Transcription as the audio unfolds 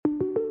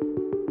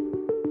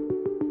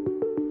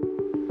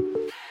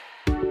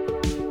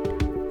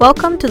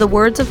Welcome to the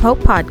Words of Hope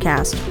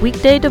podcast,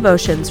 weekday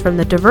devotions from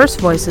the diverse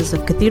voices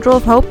of Cathedral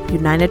of Hope,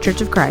 United Church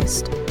of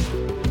Christ.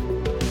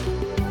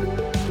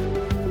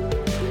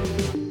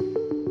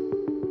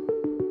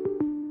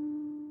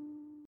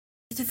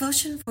 The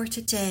devotion for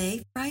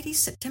today, Friday,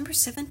 September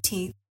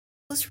 17th,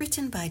 was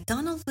written by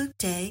Donald Luke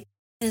Day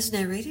and is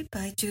narrated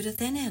by Judith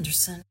Ann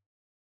Anderson.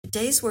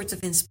 Today's words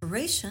of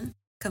inspiration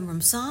come from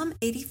Psalm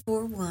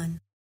 84:1.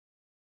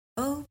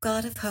 O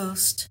God of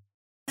hosts,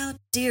 how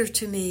dear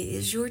to me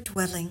is your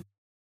dwelling.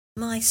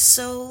 My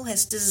soul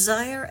has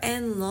desire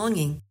and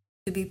longing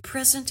to be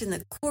present in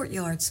the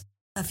courtyards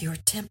of your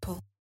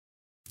temple.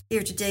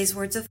 Hear today's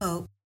words of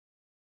hope.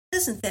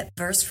 Doesn't that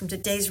verse from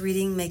today's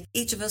reading make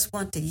each of us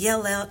want to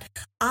yell out,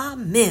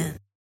 Amen?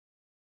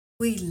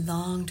 We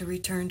long to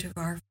return to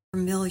our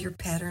familiar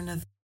pattern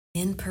of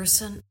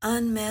in-person,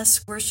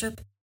 unmasked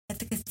worship at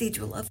the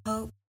Cathedral of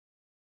Hope.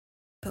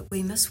 But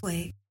we must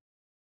wait.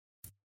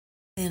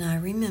 Then I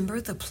remember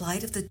the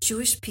plight of the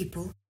Jewish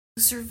people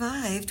who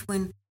survived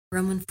when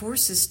Roman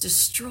forces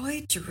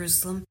destroyed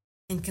Jerusalem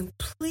and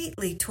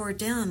completely tore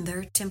down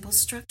their temple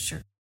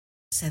structure,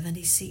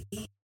 70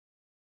 CE.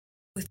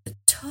 With the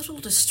total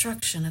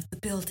destruction of the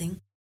building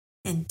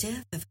and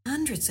death of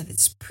hundreds of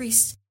its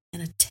priests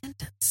and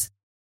attendants,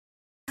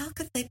 how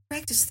could they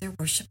practice their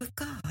worship of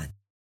God?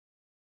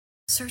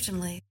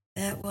 Certainly,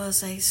 that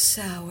was a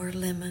sour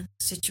lemon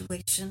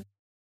situation.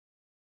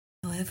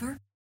 However,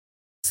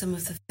 some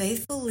of the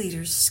faithful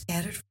leaders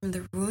scattered from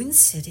the ruined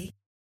city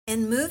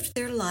and moved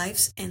their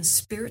lives and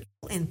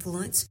spiritual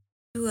influence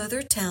to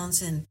other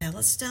towns in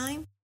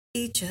Palestine,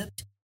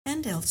 Egypt,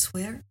 and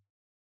elsewhere.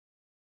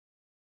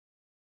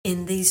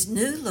 In these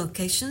new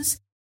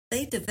locations,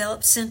 they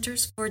developed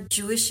centers for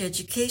Jewish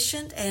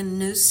education and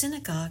new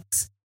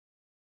synagogues.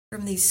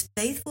 From these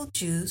faithful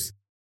Jews,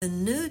 the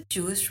new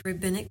Jewish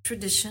rabbinic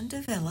tradition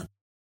developed.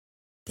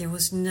 There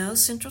was no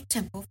central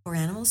temple for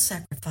animal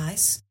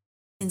sacrifice.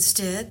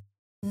 Instead,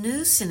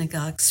 new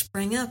synagogues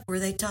sprang up where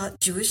they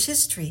taught Jewish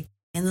history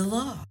and the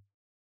law.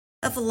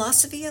 A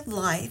philosophy of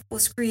life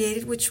was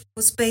created which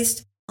was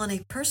based on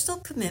a personal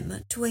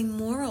commitment to a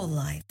moral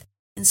life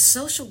and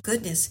social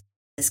goodness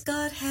as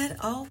God had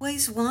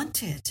always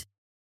wanted.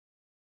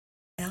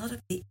 Out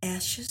of the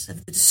ashes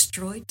of the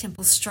destroyed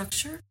temple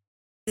structure,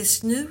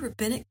 this new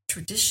rabbinic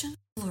tradition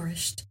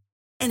flourished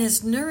and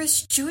has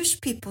nourished Jewish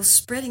people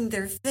spreading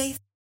their faith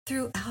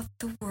throughout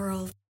the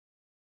world.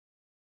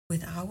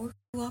 With our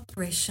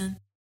cooperation,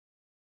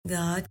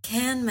 God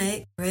can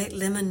make great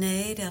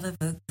lemonade out of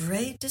a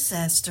great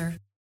disaster.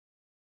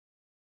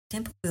 The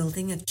temple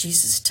building of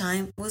Jesus'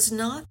 time was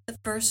not the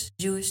first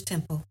Jewish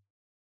temple.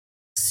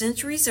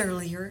 Centuries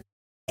earlier,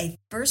 a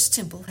first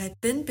temple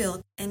had been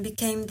built and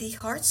became the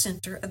heart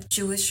center of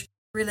Jewish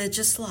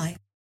religious life.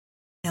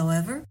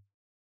 However,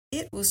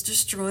 it was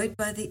destroyed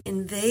by the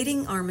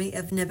invading army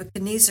of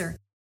Nebuchadnezzar,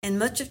 and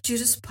much of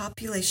Judah's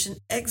population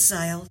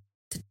exiled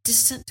to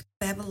distant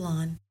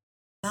Babylon,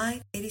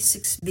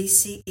 586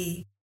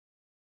 BCE.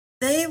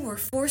 They were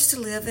forced to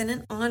live in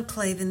an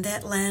enclave in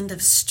that land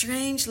of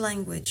strange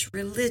language,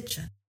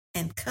 religion,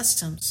 and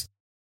customs.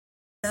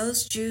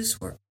 Those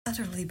Jews were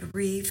utterly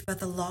bereaved by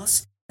the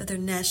loss of their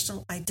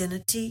national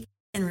identity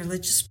and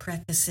religious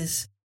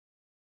practices.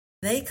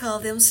 They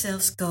called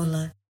themselves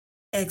Gola,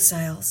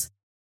 exiles,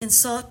 and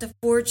sought to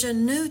forge a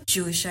new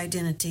Jewish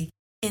identity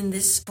in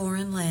this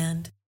foreign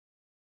land.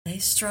 They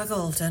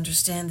struggled to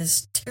understand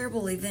this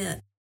terrible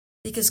event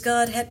because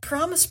God had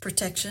promised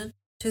protection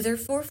to their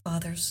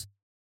forefathers.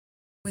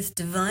 With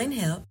divine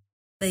help,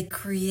 they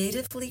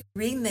creatively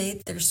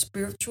remade their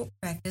spiritual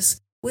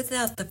practice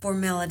without the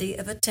formality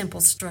of a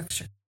temple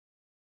structure.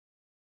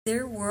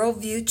 Their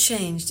worldview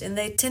changed, and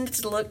they tended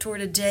to look toward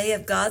a day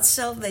of God's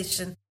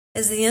salvation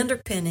as the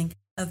underpinning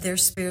of their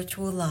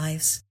spiritual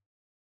lives.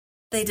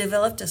 They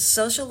developed a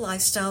social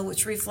lifestyle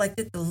which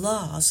reflected the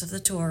laws of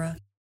the Torah.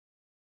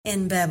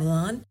 In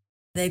Babylon,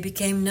 they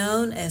became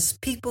known as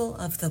people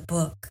of the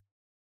book.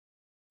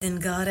 Then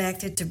God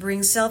acted to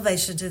bring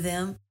salvation to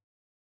them.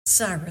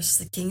 Cyrus,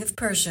 the king of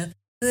Persia,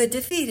 who had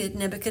defeated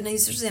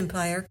Nebuchadnezzar's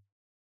empire,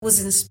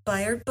 was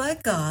inspired by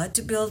God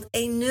to build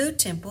a new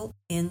temple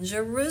in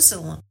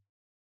Jerusalem.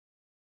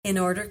 In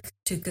order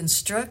to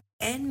construct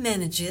and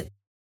manage it,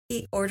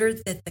 he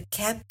ordered that the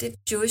captive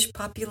Jewish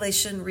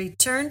population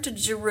return to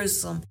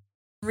Jerusalem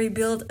and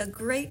rebuild a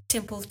great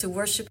temple to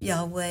worship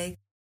Yahweh.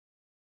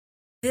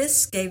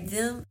 This gave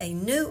them a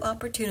new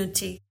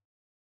opportunity.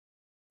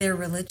 Their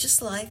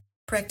religious life,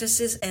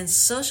 practices, and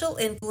social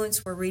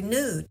influence were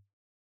renewed,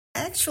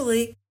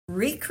 actually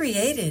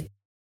recreated.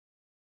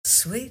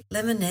 Sweet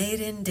lemonade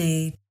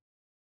indeed.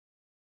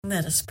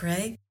 Let us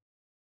pray.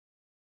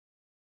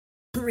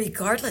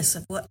 Regardless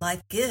of what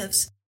life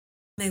gives,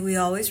 may we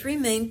always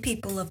remain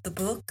people of the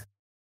book.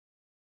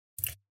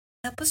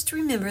 Help us to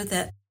remember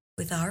that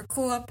with our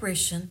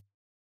cooperation,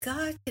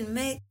 God can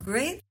make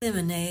great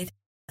lemonade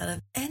out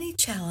of any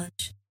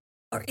challenge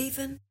or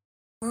even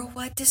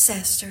worldwide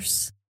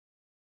disasters.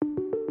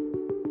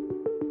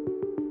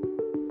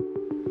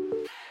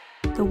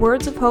 The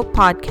Words of Hope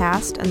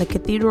podcast and the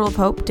Cathedral of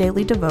Hope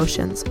daily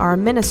devotions are a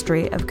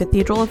ministry of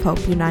Cathedral of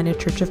Hope United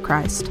Church of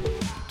Christ.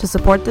 To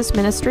support this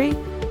ministry,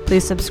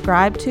 please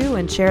subscribe to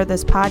and share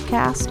this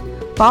podcast,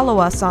 follow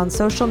us on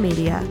social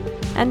media,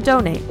 and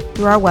donate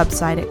through our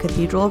website at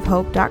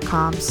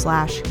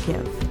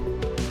cathedralofhope.com/give.